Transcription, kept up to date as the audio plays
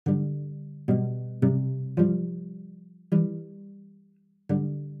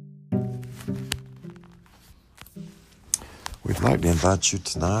I'd like to invite you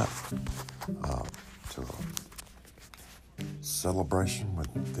tonight to a celebration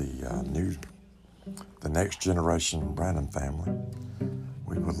with the next generation Branham family.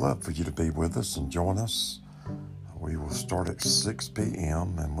 We would love for you to be with us and join us. We will start at 6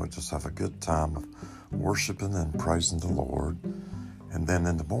 p.m. and we'll just have a good time of worshiping and praising the Lord. And then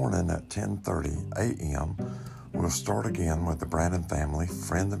in the morning at 10:30 a.m., we'll start again with the Branham family,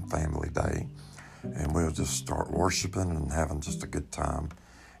 Friend and Family Day. And we'll just start worshiping and having just a good time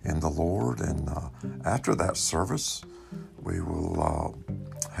in the Lord. And after that service, we will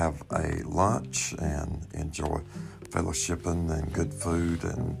have a lunch and enjoy fellowshipping and good food.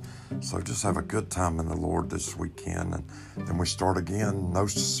 And so just have a good time in the Lord this weekend. And then we start again, no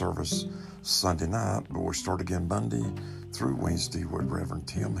service Sunday night, but we start again Monday through Wednesday with Reverend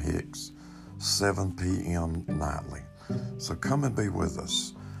Tim Hicks, 7 p.m. nightly. So come and be with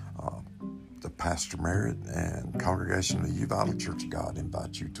us. The Pastor Merritt and congregation of the U Vital Church of God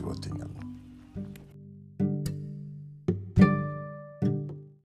invite you to attend.